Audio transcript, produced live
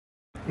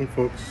Hey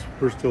folks,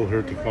 we're still here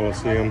at the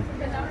Colosseum.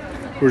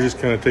 We're just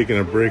kind of taking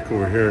a break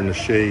over here in the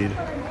shade.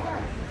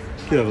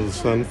 Get out of the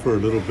sun for a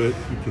little bit.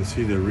 You can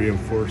see the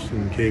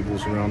reinforcing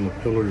cables around the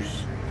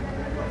pillars.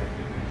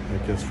 I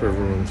guess for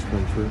everyone's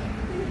comfort.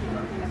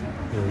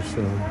 There's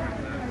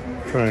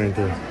trying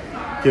to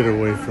get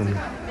away from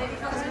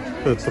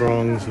the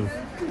throngs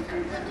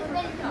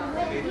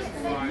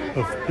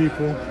of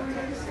people,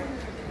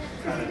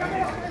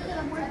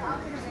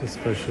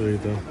 especially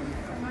the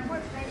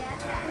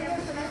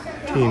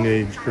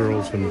teenage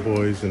girls and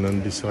boys and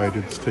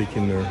undecideds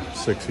taking their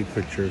sexy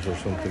pictures or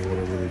something,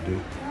 whatever they do.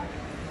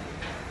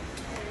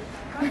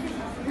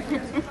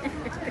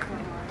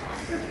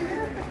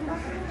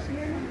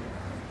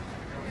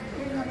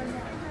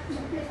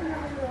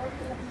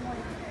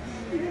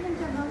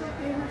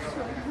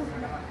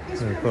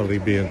 I'd probably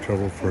be in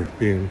trouble for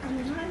being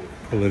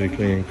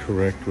politically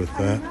incorrect with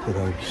that, but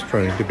I'm just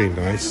trying to be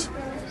nice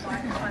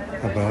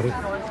about it.